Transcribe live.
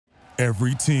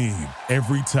Every team,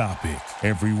 every topic,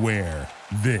 everywhere.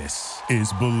 This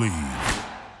is Believe.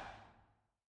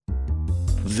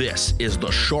 This is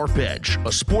The Sharp Edge,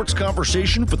 a sports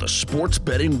conversation for the sports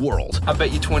betting world. I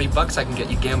bet you $20 I can get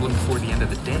you gambling before the end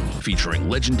of the day. Featuring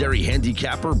legendary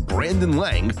handicapper Brandon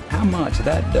Lang. How much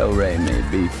that do-re may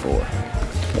be for?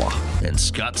 And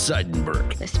Scott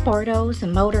Seidenberg. The sportos,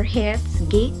 motorheads,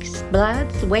 geeks,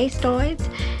 bloods, wastoids,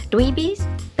 dweebies,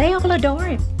 they all adore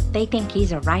him. They think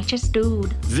he's a righteous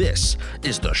dude. This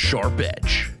is The Sharp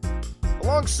Edge.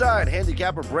 Alongside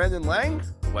handicapper Brandon Lang,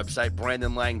 the website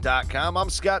BrandonLang.com, I'm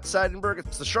Scott Seidenberg.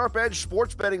 It's the Sharp Edge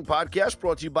Sports Betting Podcast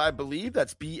brought to you by Believe.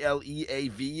 That's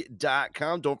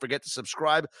BLEAV.com. Don't forget to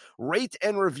subscribe, rate,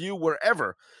 and review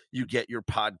wherever you get your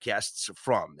podcasts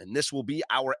from. And this will be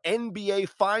our NBA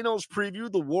Finals preview,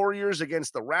 the Warriors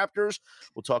against the Raptors.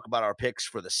 We'll talk about our picks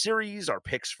for the series, our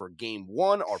picks for Game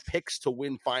 1, our picks to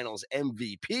win Finals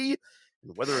MVP,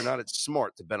 and whether or not it's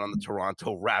smart to bet on the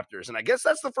Toronto Raptors. And I guess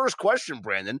that's the first question,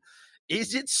 Brandon.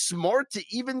 Is it smart to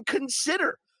even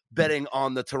consider betting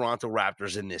on the Toronto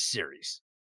Raptors in this series?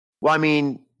 Well, I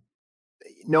mean,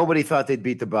 nobody thought they'd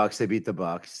beat the Bucks. They beat the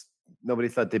Bucks. Nobody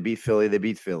thought they'd beat Philly. They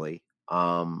beat Philly.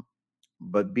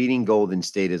 But beating Golden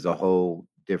State is a whole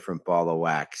different ball of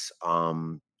wax,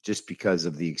 just because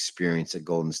of the experience that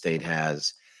Golden State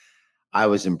has. I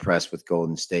was impressed with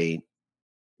Golden State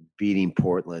beating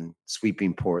Portland,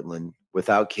 sweeping Portland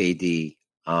without KD,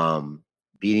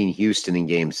 beating Houston in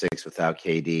Game 6 without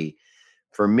KD.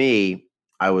 For me,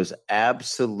 I was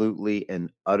absolutely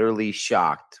and utterly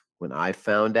shocked when I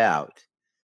found out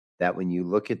that when you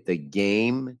look at the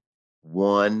Game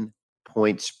 1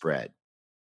 point spread,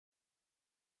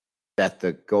 that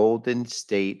the Golden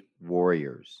State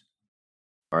Warriors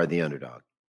are the underdog.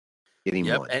 Getting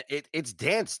one. And it's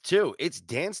danced too. It's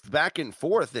danced back and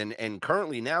forth, and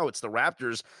currently now it's the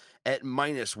Raptors at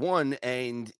 -1.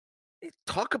 And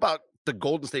talk about the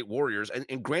Golden State Warriors.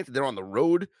 And granted, they're on the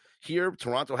road here.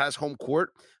 Toronto has home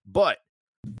court, but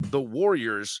the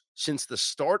Warriors, since the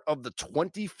start of the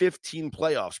 2015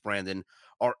 playoffs, Brandon,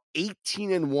 are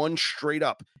 18-1 straight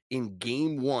up in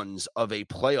Game 1s of a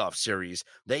playoff series.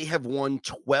 They have won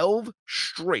 12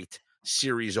 straight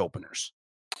series openers.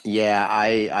 Yeah,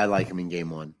 I like them in Game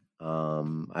 1.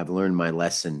 I've learned my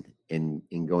lesson in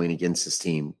going against this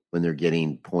team when they're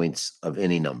getting points of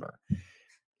any number.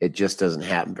 It just doesn't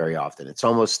happen very often. It's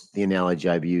almost the analogy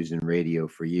I've used in radio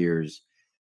for years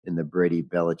in the Brady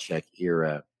Belichick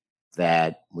era,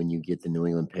 that when you get the New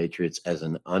England Patriots as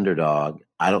an underdog,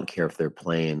 I don't care if they're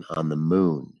playing on the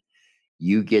moon.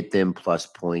 You get them plus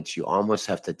points. You almost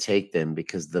have to take them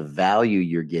because the value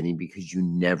you're getting, because you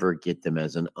never get them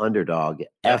as an underdog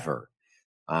ever.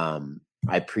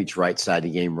 I preach right side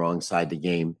of the game, wrong side of the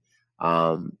game.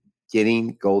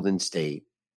 Getting Golden State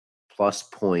plus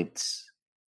points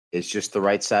is just the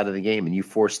right side of the game. And you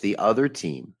force the other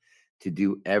team to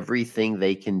do everything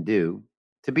they can do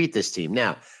to beat this team.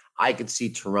 Now, I could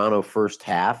see Toronto first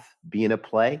half being a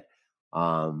play.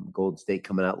 Golden State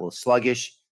coming out a little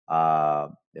sluggish.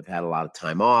 They've had a lot of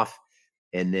time off.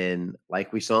 And then,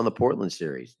 like we saw in the Portland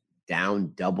series,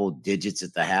 down double digits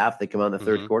at the half. They come out in the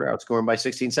third quarter, outscoring by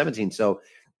 16, 17. So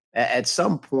at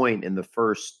some point in the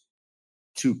first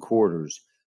two quarters,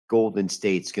 Golden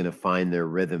State's going to find their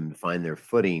rhythm, find their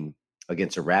footing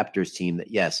against a Raptors team that,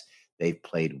 yes, they've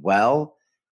played well.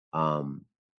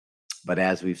 But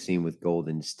as we've seen with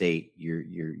Golden State,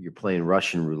 you're playing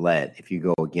Russian roulette if you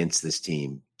go against this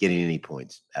team getting any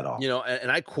points at all. You know,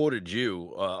 and I quoted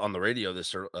you on the radio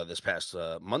this past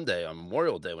Monday on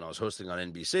Memorial Day when I was hosting on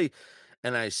NBC,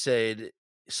 and I said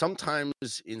sometimes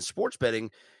in sports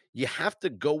betting you have to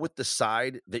go with the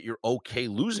side that you're okay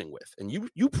losing with. And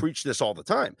you preach this all the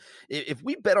time. If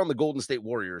we bet on the Golden State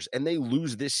Warriors and they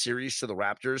lose this series to the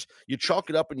Raptors, you chalk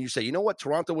it up and you say, you know what?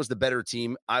 Toronto was the better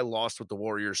team. I lost with the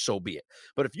Warriors, so be it.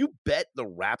 But if you bet the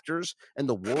Raptors and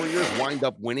the Warriors wind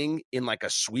up winning in like a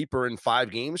sweeper in 5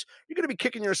 games, you're going to be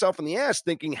kicking yourself in the ass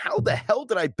thinking, how the hell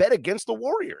did I bet against the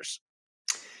Warriors?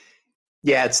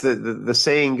 Yeah, it's the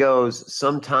saying goes,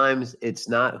 sometimes it's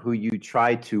not who you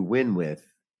try to win with,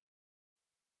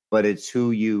 but it's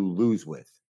who you lose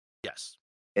with. Yes.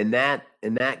 And that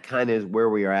kind of is where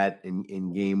we are at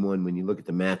in Game 1 when you look at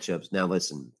the matchups. Now,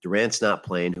 listen, Durant's not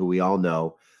playing, who we all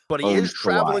know. But he is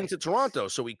traveling to Toronto,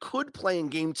 so he could play in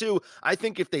Game 2. I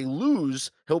think if they lose,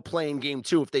 he'll play in Game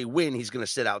 2. If they win, he's going to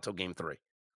sit out till Game 3.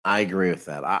 I agree with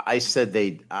that. I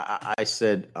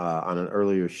said on an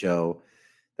earlier show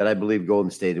that I believe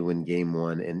Golden State would win Game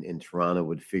 1 and Toronto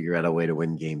would figure out a way to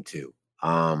win Game 2.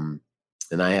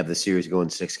 And I have the series going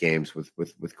 6 games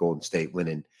with Golden State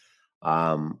winning.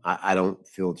 I don't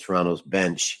feel Toronto's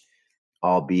bench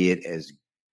albeit as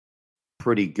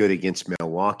pretty good against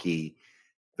Milwaukee,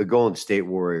 the Golden State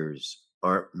Warriors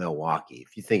aren't Milwaukee.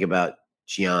 If you think about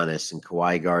Giannis and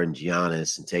Kawhi guarding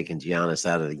Giannis and taking Giannis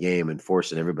out of the game and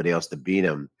forcing everybody else to beat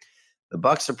him, the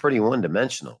Bucks are pretty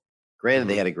one-dimensional. Granted,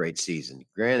 they had a great season.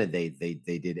 Granted, they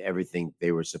did everything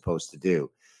they were supposed to do.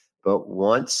 But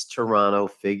once Toronto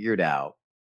figured out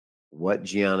what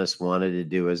Giannis wanted to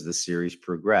do as the series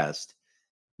progressed,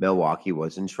 Milwaukee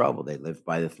was in trouble. They lived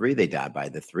by the three. They died by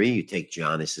the three. You take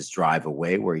Giannis's drive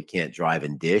away where he can't drive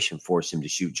and dish and force him to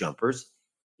shoot jumpers.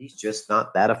 He's just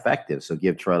not that effective. So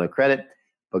give Toronto credit,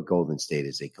 but Golden State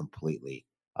is a completely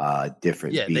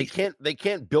different beast. They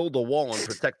can't build a wall and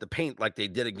protect the paint like they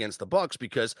did against the Bucks,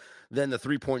 because then the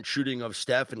 3-point shooting of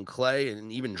Steph and Clay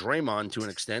and even Draymond to an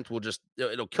extent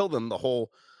it'll kill them the whole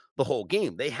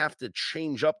game. They have to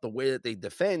change up the way that they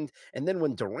defend, and then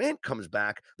when Durant comes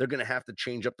back, they're going to have to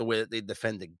change up the way that they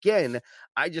defend again.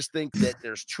 I just think that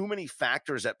there's too many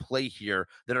factors at play here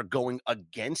that are going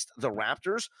against the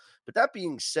Raptors. But that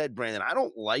being said, Brandon, I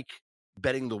don't like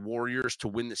betting the Warriors to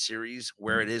win the series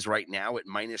where it is right now at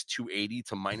minus 280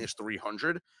 to minus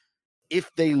 300. If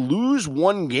they lose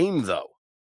one game, though,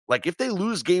 like if they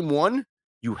lose game one,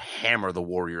 you hammer the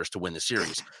Warriors to win the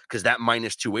series, because that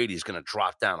minus 280 is going to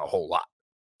drop down a whole lot.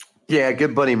 Yeah, a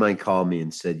good buddy of mine called me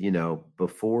and said,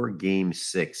 before game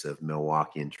 6 of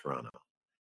Milwaukee and Toronto,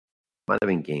 might have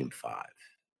been game 5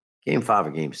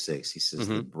 or game 6. He says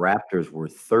the Raptors were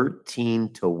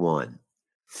 13-1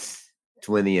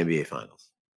 to win the NBA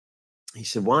Finals. He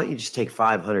said, why don't you just take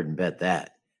 500 and bet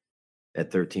that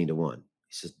at 13-1? He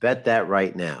says, bet that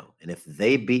right now. And if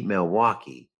they beat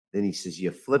Milwaukee, then he says,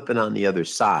 you're flipping on the other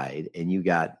side and you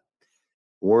got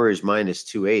Warriors minus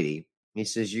 280. He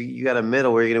says, you got a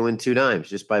middle where you're going to win 2 times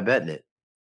just by betting it.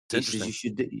 He says,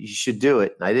 you should do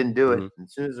it. And I didn't do it. And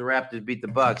as soon as the Raptors beat the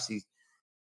Bucks, he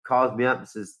calls me up and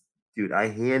says, dude, I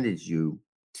handed you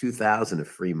 2,000 of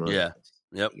free money. Yeah.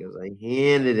 Yep. He goes, I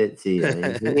handed it to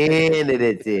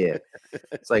you.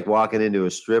 It's like walking into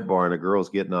a strip bar and a girl's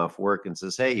getting off work and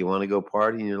says, hey, you want to go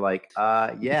party? And you're like,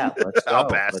 yeah, let's go. I'll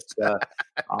pass.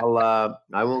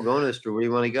 I won't go to the strip. Where do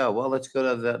you want to go? Well, let's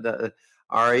go to the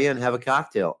Aria and have a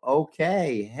cocktail.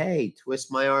 Okay. Hey,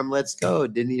 twist my arm. Let's go.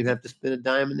 Didn't even have to spend a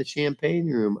dime in the champagne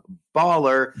room.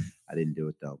 Baller. I didn't do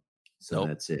it though. So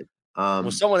That's it.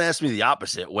 Well, someone asked me the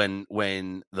opposite when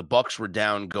the Bucks were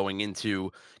down going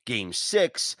into game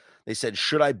 6. They said,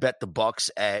 should I bet the Bucks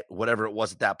at whatever it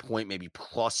was at that point, maybe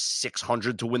plus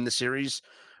 600 to win the series?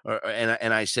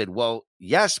 And I said, well,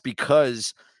 yes,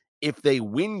 because if they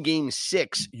win game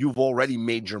 6, you've already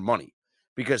made your money,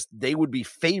 because they would be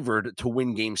favored to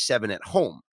win game 7 at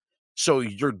home. So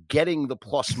you're getting the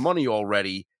plus money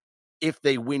already if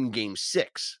they win game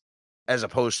 6. As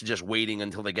opposed to just waiting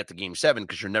until they get to game 7,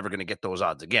 because you're never going to get those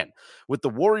odds again. With the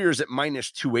Warriors at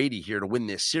minus 280 here to win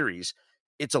this series,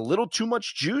 it's a little too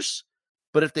much juice,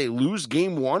 but if they lose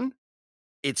game 1,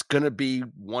 it's going to be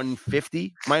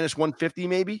 150, minus 150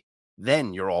 maybe,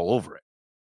 then you're all over it.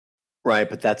 Right,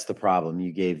 but that's the problem.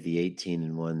 You gave the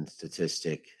 18-1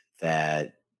 statistic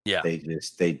that they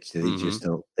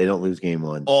don't lose game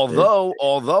 1. Although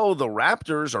the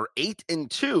Raptors are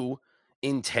 8-2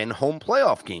 in 10 home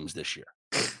playoff games this year.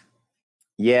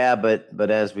 Yeah, but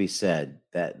as we said,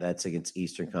 that's against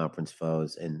Eastern Conference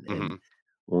foes, and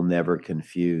we'll never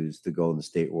confuse the Golden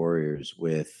State Warriors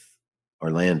with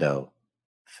Orlando,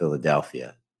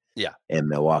 Philadelphia, and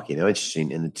Milwaukee. Now, interesting,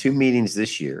 in the 2 meetings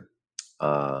this year,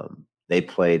 they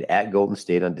played at Golden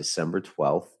State on December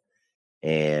 12th,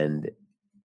 and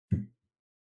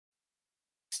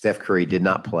Steph Curry did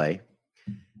not play,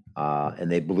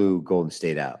 and they blew Golden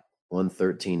State out.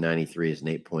 113-93 is an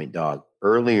 8-point dog.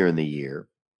 Earlier in the year,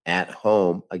 at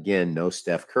home, again, no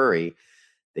Steph Curry,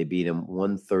 they beat him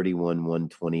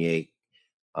 131-128.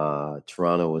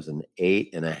 Toronto was an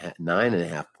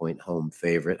 9.5 point home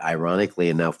favorite, ironically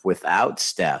enough, without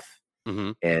Steph,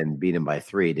 and beat him by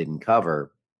 3, didn't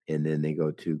cover, and then they go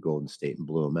to Golden State and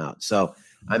blew him out. So,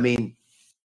 I mean,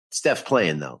 Steph's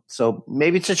playing, though. So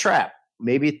maybe it's a trap.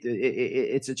 Maybe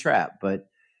it's a trap. But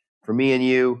for me and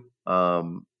you,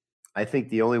 I think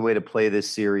the only way to play this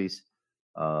series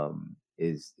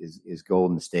is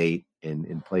Golden State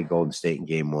and play Golden State in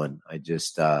game 1. I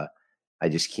just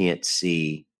can't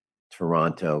see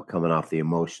Toronto coming off the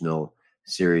emotional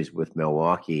series with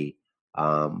Milwaukee,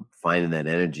 finding that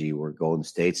energy where Golden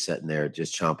State's sitting there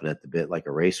just chomping at the bit like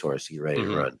a racehorse, you ready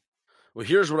to run. Well,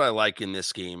 here's what I like in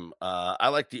this game. I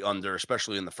like the under,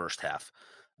 especially in the first half.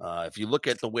 If you look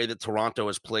at the way that Toronto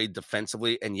has played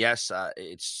defensively, and yes,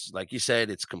 it's like you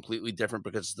said, it's completely different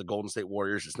because it's the Golden State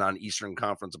Warriors. It's not an Eastern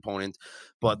Conference opponent,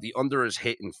 but the under is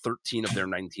hit in 13 of their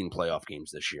 19 playoff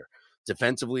games this year.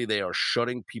 Defensively, they are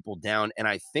shutting people down, and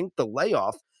I think the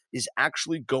layoff is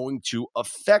actually going to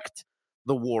affect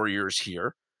the Warriors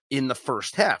here in the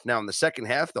first half. Now, in the second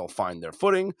half, they'll find their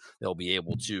footing. They'll be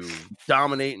able to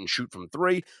dominate and shoot from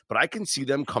three, but I can see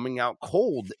them coming out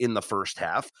cold in the first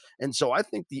half. And so I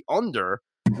think the under,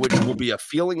 which will be a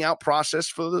feeling out process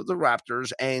for the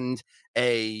Raptors and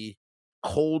a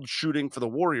cold shooting for the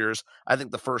Warriors, I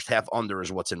think the first half under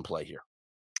is what's in play here.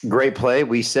 Great play.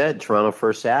 We said Toronto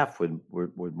first half would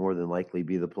more than likely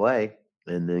be the play,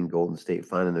 and then Golden State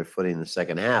finding their footing in the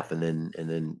second half, and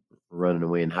then running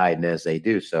away and hiding as they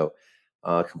do. So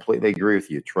completely agree with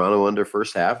you. Toronto under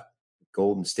first half,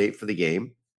 Golden State for the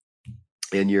game,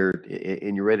 and you're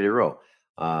ready to roll.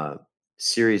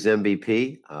 Series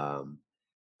MVP,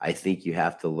 I think you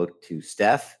have to look to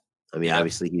Steph. I mean,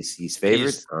 obviously he's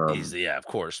favored. Yeah, of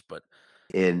course, but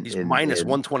he's and minus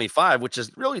 125, which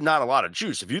is really not a lot of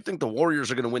juice. If you think the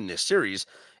Warriors are going to win this series,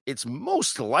 it's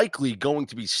most likely going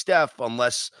to be Steph,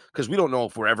 because we don't know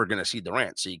if we're ever going to see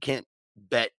Durant. So you can't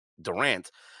bet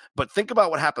Durant. But think about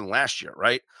what happened last year,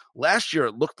 right? Last year,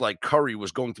 it looked like Curry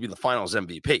was going to be the finals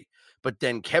MVP. But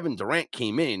then Kevin Durant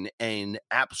came in and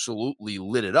absolutely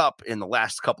lit it up in the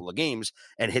last couple of games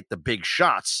and hit the big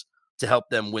shots to help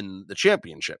them win the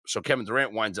championship. So Kevin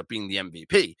Durant winds up being the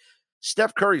MVP.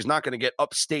 Steph Curry's not going to get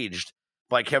upstaged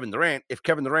by Kevin Durant if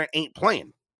Kevin Durant ain't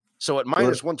playing. So at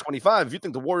minus 125, if you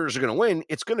think the Warriors are going to win,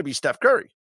 it's going to be Steph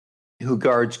Curry. Who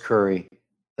guards Curry?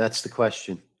 That's the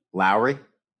question. Lowry?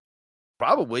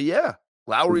 Probably, yeah.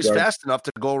 Lowry's fast enough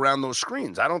to go around those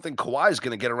screens. I don't think Kawhi's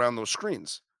going to get around those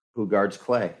screens. Who guards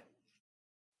Clay?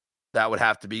 That would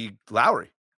have to be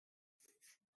Lowry.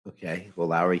 Okay. Well,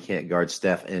 Lowry can't guard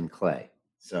Steph and Clay.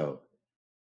 So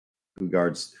who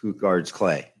guards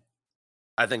Clay?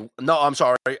 I'm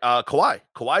sorry. Kawhi.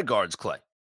 Kawhi guards Clay.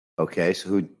 Okay. So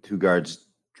who guards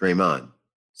Draymond?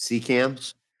 C-Cam?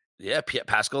 Yeah,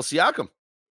 Pascal Siakam.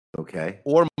 Okay.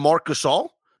 Or Marc Gasol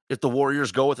if the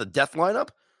Warriors go with a death lineup.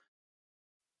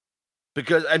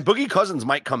 And Boogie Cousins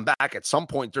might come back at some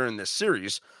point during this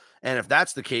series. And if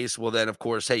that's the case, well, then, of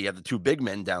course, hey, you have the two big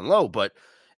men down low. But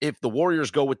if the Warriors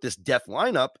go with this death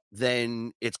lineup,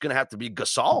 then it's going to have to be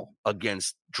Gasol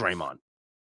against Draymond.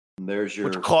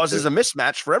 Which causes a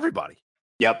mismatch for everybody.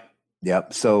 Yep.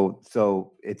 So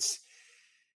it's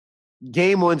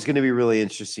game one's going to be really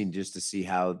interesting just to see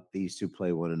how these two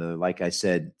play one another. Like I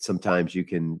said, sometimes you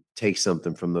can take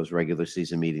something from those regular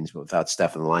season meetings, but without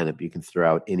Steph in the lineup, you can throw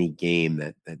out any game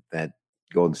that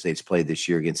Golden State's played this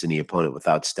year against any opponent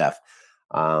without Steph.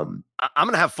 I'm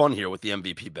going to have fun here with the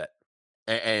MVP bet.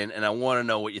 And I want to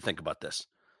know what you think about this.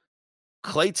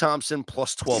 Klay Thompson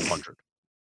plus 1,200.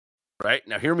 Right?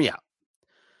 Now, hear me out.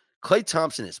 Klay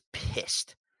Thompson is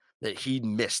pissed that he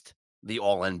missed the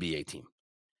All-NBA team.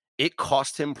 It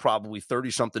cost him probably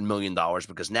 $30-something million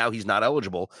because now he's not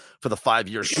eligible for the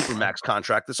 5-year Supermax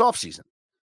contract this offseason.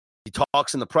 He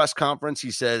talks in the press conference. He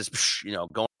says,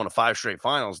 going to 5 straight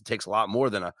finals, it takes a lot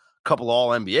more than a couple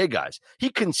All-NBA guys.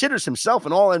 He considers himself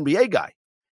an All-NBA guy.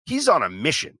 He's on a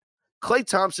mission. Klay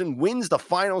Thompson wins the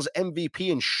finals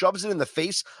MVP and shoves it in the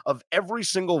face of every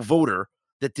single voter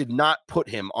that did not put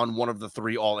him on one of the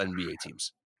 3 All-NBA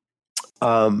teams.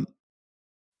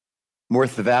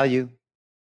 Worth the value.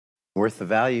 Worth the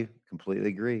value. Completely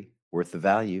agree. Worth the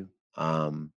value.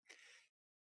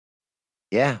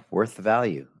 Yeah, worth the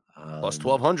value. Plus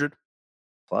 1,200.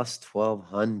 Plus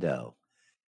 1,200.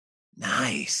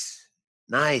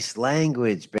 Nice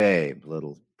language, babe.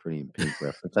 Little Pretty in Pink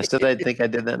reference. I think I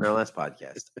did that in our last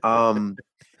podcast.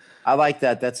 I like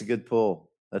that. That's a good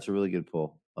pull. That's a really good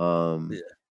pull.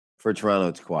 For Toronto,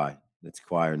 it's Kawhi. It's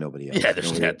Kawhi or nobody else. Yeah,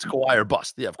 it's Kawhi or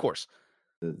bust. Yeah, of course.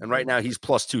 And right now he's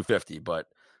plus 250, but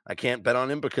I can't bet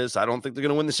on him because I don't think they're going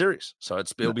to win the series. So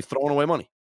it'll be throwing away money.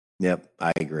 Yep,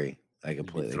 I agree. I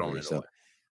completely agree. So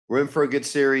we're in for a good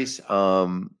series. At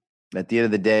the end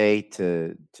of the day,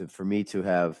 for me to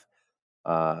have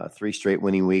 3 straight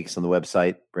winning weeks on the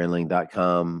website,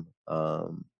 brandling.com,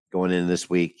 going into this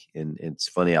week. And it's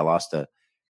funny, I lost a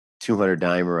 200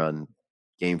 dimer on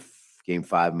game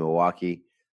 5 in Milwaukee,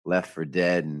 left for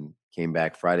dead, and came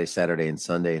back Friday, Saturday, and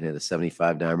Sunday and hit a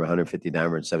 75 dimer, 150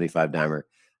 dimer, and 75 dimer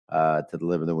to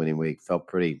deliver the winning week. Felt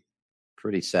pretty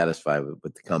satisfied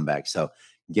with the comeback. So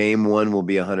game 1 will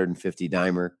be 150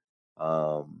 dimer.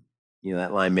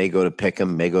 That line may go to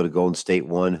Pick'em, may go to Golden State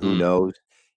 1. Who knows?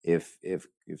 If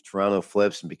Toronto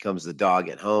flips and becomes the dog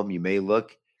at home, you may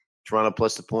look Toronto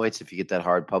plus the points if you get that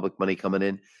hard public money coming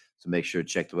in. So make sure to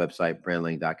check the website,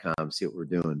 brandling.com, see what we're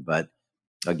doing. But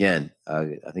again,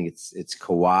 I think it's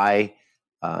Kawhi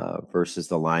versus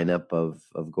the lineup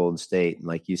of Golden State. And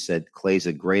like you said, Clay's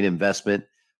a great investment.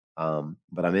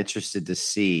 But I'm interested to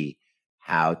see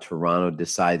how Toronto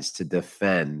decides to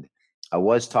defend. I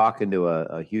was talking to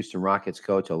a Houston Rockets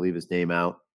coach. I'll leave his name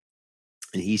out.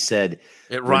 And he said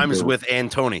it rhymes with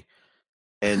Antony.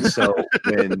 And so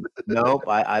nope,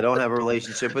 I don't have a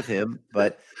relationship with him,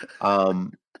 but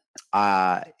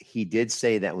he did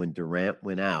say that when Durant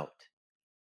went out,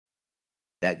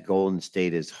 that Golden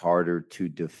State is harder to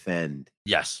defend.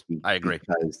 Yes, I agree.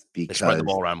 Because they spread the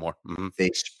ball around more. Mm-hmm.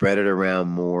 They spread it around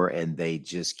more, and they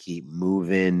just keep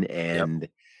moving. And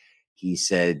he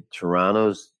said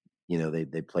Toronto's,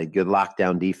 they played good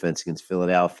lockdown defense against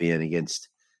Philadelphia and against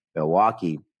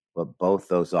Milwaukee, but both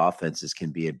those offenses can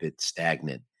be a bit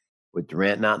stagnant. With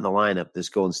Durant not in the lineup, this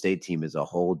Golden State team is a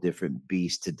whole different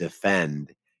beast to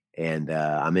defend. And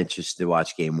I'm interested to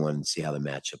watch game one and see how the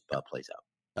matchup plays out.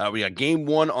 We got game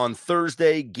 1 on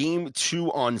Thursday, game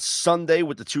 2 on Sunday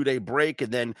with the 2-day break,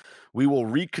 and then we will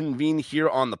reconvene here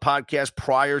on the podcast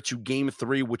prior to game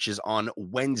 3, which is on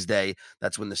Wednesday.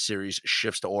 That's when the series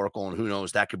shifts to Oracle, and who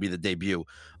knows, that could be the debut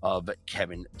of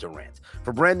Kevin Durant.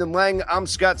 For Brandon Lang, I'm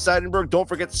Scott Seidenberg. Don't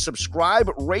forget to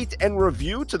subscribe, rate, and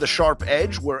review to The Sharp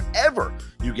Edge wherever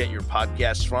you get your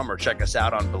podcasts from, or check us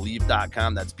out on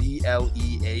Believe.com. That's BLEAV.com.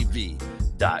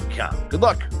 Good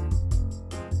luck.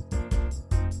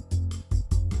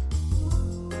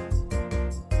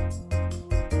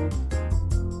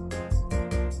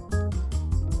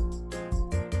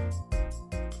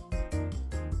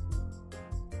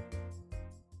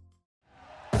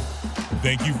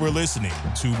 Thank you for listening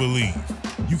to Believe.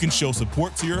 You can show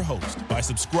support to your host by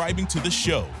subscribing to the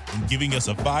show and giving us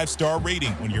a 5-star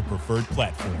rating on your preferred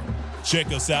platform.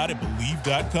 Check us out at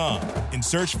Believe.com and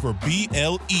search for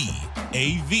BLEAV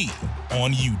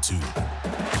on YouTube.